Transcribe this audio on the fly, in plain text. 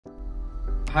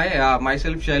Hi,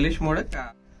 myself Shailesh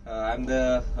Modak. I'm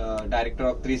the director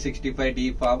of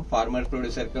 365D Farm, Farmer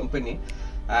Producer Company,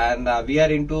 and we are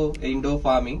into indoor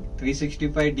farming.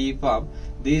 365D Farm.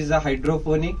 This is a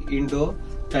hydroponic indoor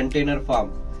container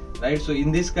farm, right? So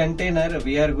in this container,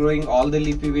 we are growing all the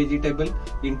leafy vegetable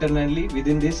internally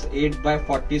within this 8 by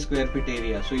 40 square feet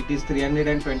area. So it is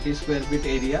 320 square feet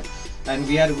area, and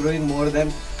we are growing more than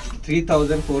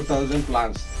 3,000, 4,000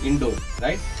 plants indoor,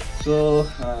 right? So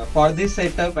for this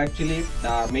setup, actually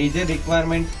the major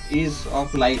requirement is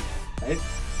of light, right?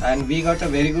 And we got a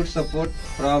very good support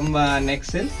from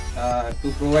Nexsel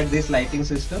to provide this lighting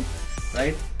system,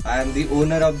 right? And the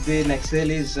owner of the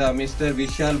Nexsel is Mr.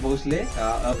 Vishal Bhosle,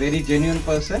 a very genuine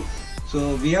person.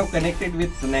 So we have connected with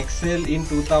Nexsel in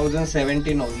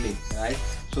 2017 only, right?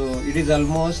 So it is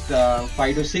almost 5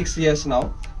 to 6 years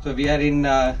now. So we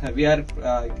are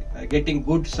getting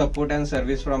good support and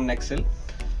service from Nexsel.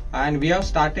 And we have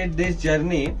started this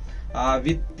journey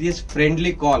with this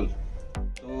friendly call.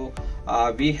 So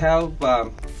we have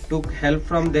took help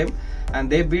from them, and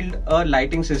they build a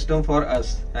lighting system for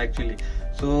us actually.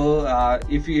 So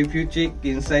if you check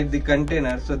inside the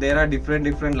container, so there are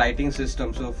different lighting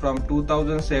systems. So from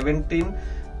 2017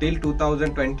 till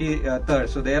 2023,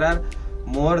 so there are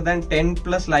more than 10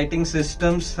 plus lighting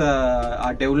systems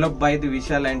are developed by the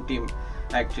Vishal and team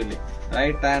actually,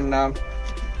 right?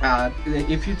 And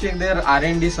if you check their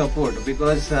R&D support,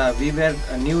 because we were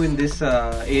new in this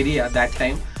area that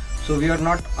time, so we are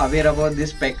not aware about the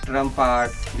spectrum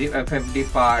part, the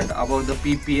FFD part, about the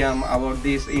PPM, about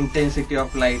this intensity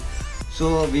of light.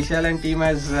 So Vishal and team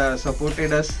has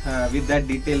supported us with that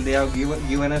detail. They have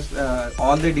given us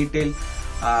all the detail,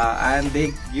 and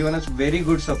they given us very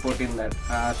good support in that.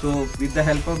 So with the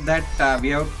help of that, we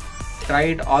have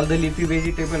tried all the leafy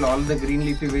vegetable, all the green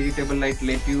leafy vegetable like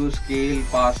lettuce, kale,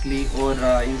 parsley, or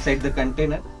inside the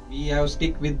container. We have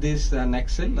stick with this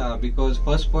Nexsel because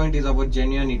first point is about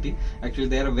genuinity. Actually,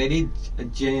 they are very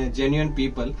genuine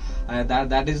people.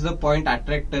 That is the point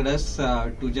attracted us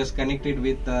to just connect it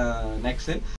with Nexsel.